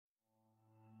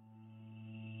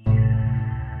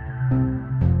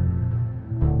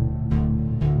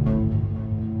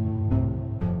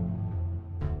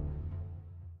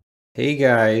Hey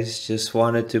guys, just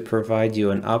wanted to provide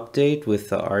you an update with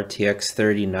the RTX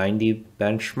 3090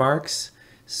 benchmarks.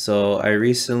 So I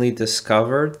recently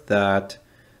discovered that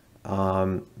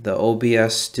the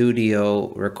OBS Studio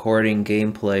recording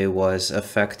gameplay was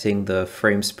affecting the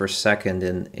frames per second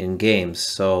in games.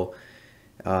 So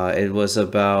it was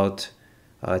about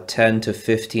 10 to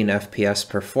 15 FPS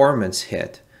performance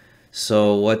hit.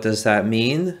 So what does that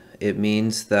mean? It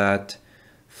means that,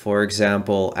 for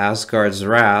example, Asgard's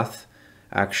Wrath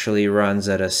actually runs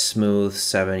at a smooth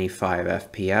 75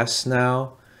 FPS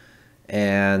now,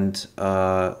 and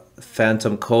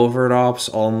Phantom Covert Ops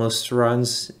almost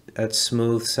runs at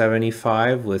smooth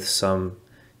 75 with some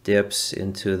dips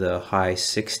into the high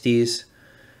 60s.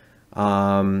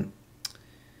 Assetto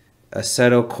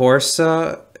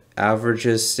Corsa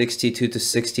averages 62 to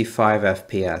 65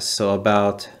 FPS, so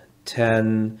about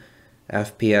 10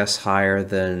 FPS higher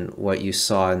than what you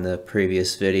saw in the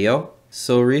previous video.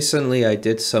 So recently I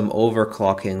did some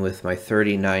overclocking with my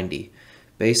 3090.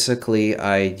 Basically,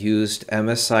 I used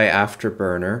MSI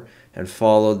Afterburner and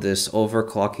followed this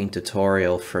overclocking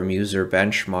tutorial from User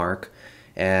Benchmark,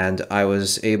 and I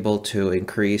was able to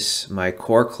increase my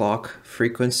core clock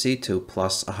frequency to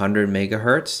plus 100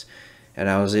 megahertz, and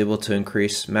I was able to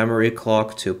increase memory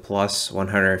clock to plus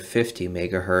 150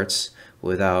 megahertz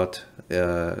without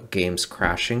games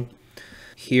crashing.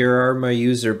 Here are my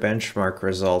user benchmark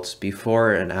results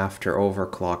before and after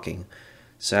overclocking.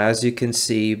 So as you can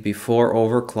see, before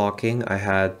overclocking I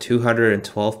had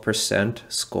 212%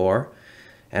 score,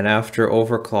 and after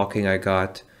overclocking I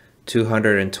got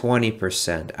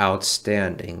 220%,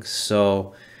 outstanding.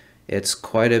 So it's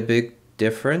quite a big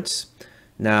difference.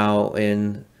 Now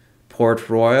in Port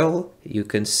Royal, you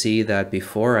can see that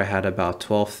before I had about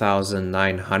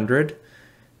 12,900,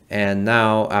 and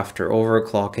now after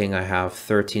overclocking I have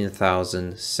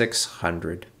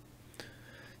 13,600.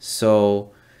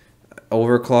 So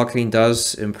overclocking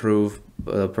does improve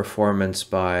the performance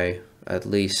by at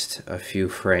least a few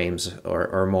frames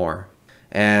or more.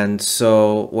 And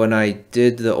so when I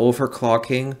did the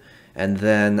overclocking and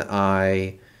then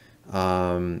I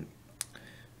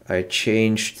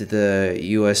changed the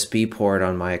USB port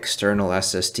on my external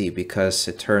SSD because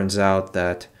it turns out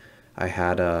that I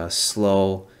had a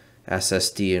slow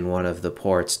SSD in one of the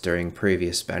ports during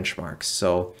previous benchmarks.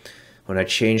 So when I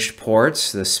changed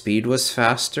ports, the speed was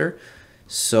faster.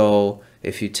 So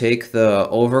if you take the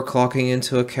overclocking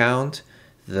into account,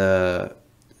 the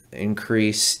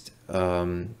increased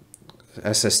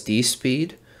SSD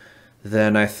speed,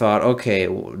 then I thought, okay,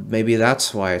 maybe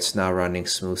that's why it's now running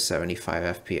smooth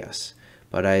 75 FPS.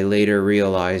 But I later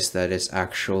realized that it's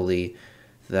actually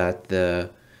that the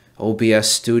OBS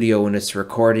Studio, when it's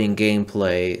recording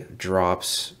gameplay,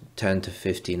 drops 10 to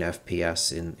 15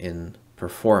 FPS in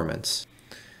performance.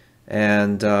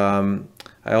 And I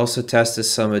also tested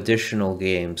some additional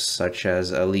games, such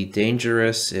as Elite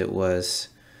Dangerous. It was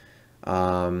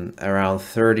around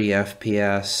 30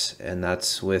 FPS, and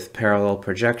that's with parallel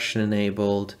projection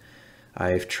enabled.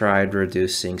 I've tried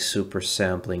reducing super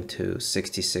sampling to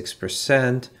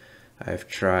 66%. I've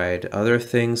tried other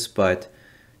things, but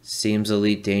seems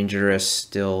Elite Dangerous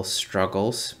still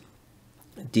struggles.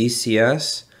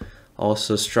 DCS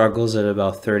also struggles at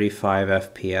about 35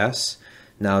 FPS.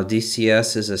 Now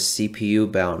DCS is a CPU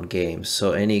bound game,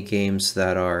 so any games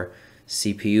that are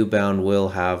CPU bound will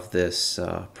have this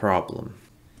problem.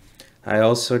 I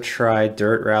also tried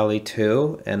Dirt Rally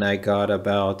 2 and I got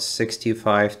about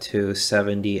 65 to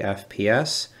 70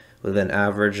 FPS with an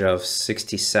average of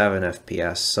 67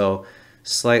 FPS, so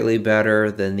slightly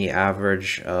better than the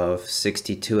average of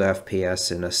 62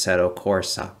 FPS in Assetto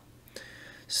Corsa.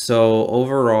 So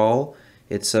overall,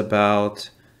 it's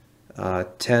about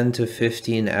 10 to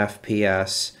 15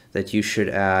 FPS that you should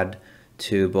add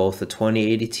to both the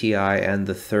 2080 Ti and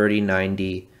the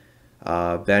 3090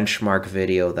 benchmark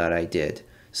video that I did.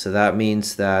 So that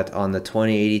means that on the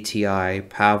 2080 Ti,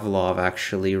 Pavlov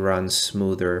actually runs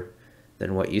smoother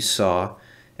than what you saw,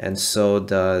 and so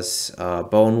does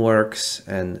Boneworks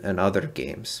and other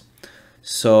games.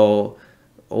 So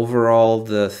overall,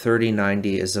 the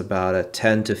 3090 is about a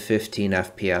 10 to 15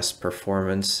 FPS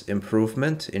performance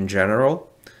improvement in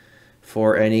general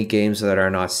for any games that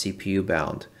are not CPU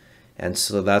bound. And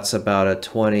so that's about a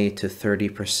 20 to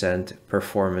 30%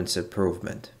 performance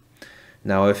improvement.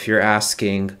 Now, if you're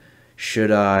asking, should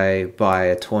I buy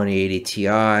a 2080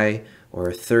 Ti or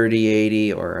a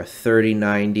 3080 or a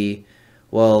 3090?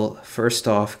 Well, first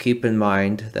off, keep in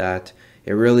mind that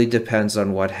it really depends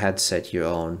on what headset you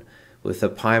own. With the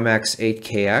Pimax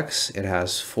 8KX, it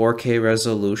has 4K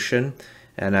resolution,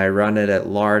 and I run it at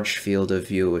large field of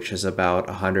view, which is about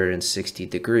 160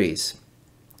 degrees.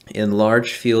 In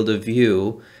large field of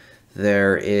view,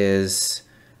 there is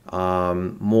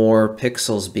more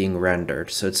pixels being rendered,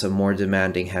 so it's a more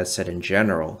demanding headset in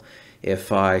general.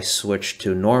 If I switch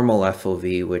to normal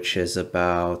FOV, which is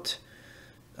about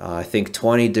I think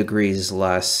 20 degrees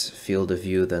less field of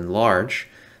view than large,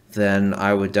 then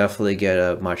I would definitely get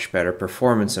a much better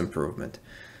performance improvement.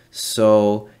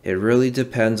 So it really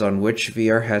depends on which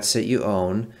VR headset you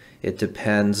own. It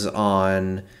depends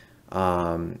on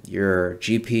your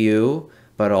GPU,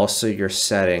 but also your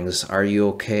settings. Are you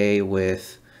okay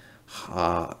with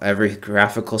every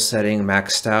graphical setting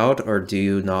maxed out, or do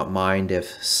you not mind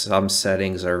if some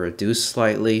settings are reduced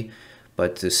slightly,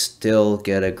 but to still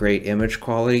get a great image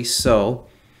quality? So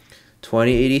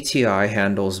 2080 Ti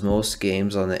handles most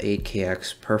games on the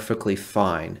 8KX perfectly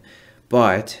fine,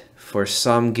 but for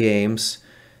some games,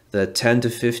 the 10 to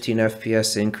 15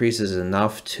 FPS increase is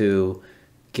enough to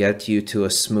get you to a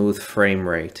smooth frame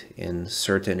rate in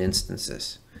certain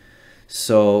instances.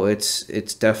 So it's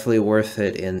definitely worth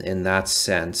it in that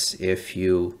sense if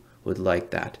you would like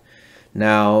that.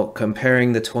 Now,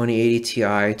 comparing the 2080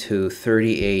 Ti to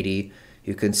 3080,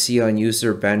 you can see on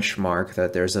user benchmark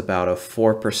that there's about a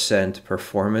 4%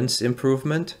 performance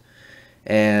improvement,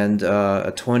 and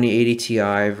a 2080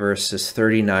 Ti versus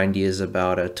 3090 is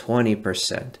about a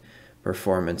 20%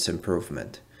 performance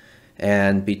improvement.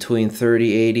 And between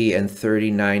 3080 and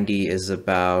 3090 is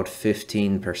about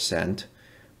 15%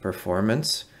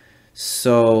 performance.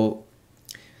 So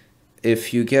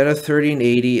if you get a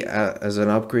 3080 as an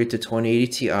upgrade to 2080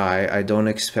 Ti, I don't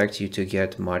expect you to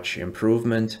get much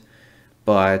improvement,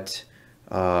 but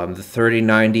the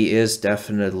 3090 is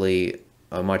definitely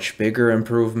a much bigger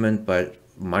improvement, but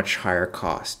much higher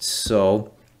costs.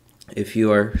 So if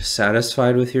you are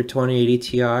satisfied with your 2080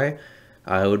 Ti,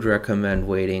 I would recommend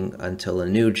waiting until a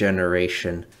new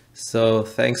generation. So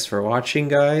thanks for watching,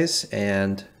 guys,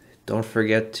 and don't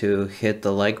forget to hit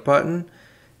the like button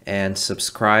and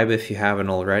subscribe if you haven't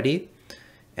already.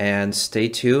 And stay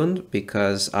tuned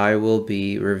because I will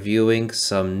be reviewing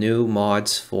some new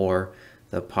mods for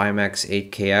the Pimax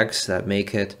 8KX that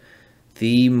make it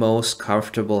the most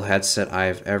comfortable headset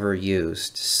I've ever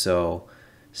used. So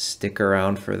stick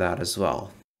around for that as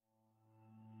well.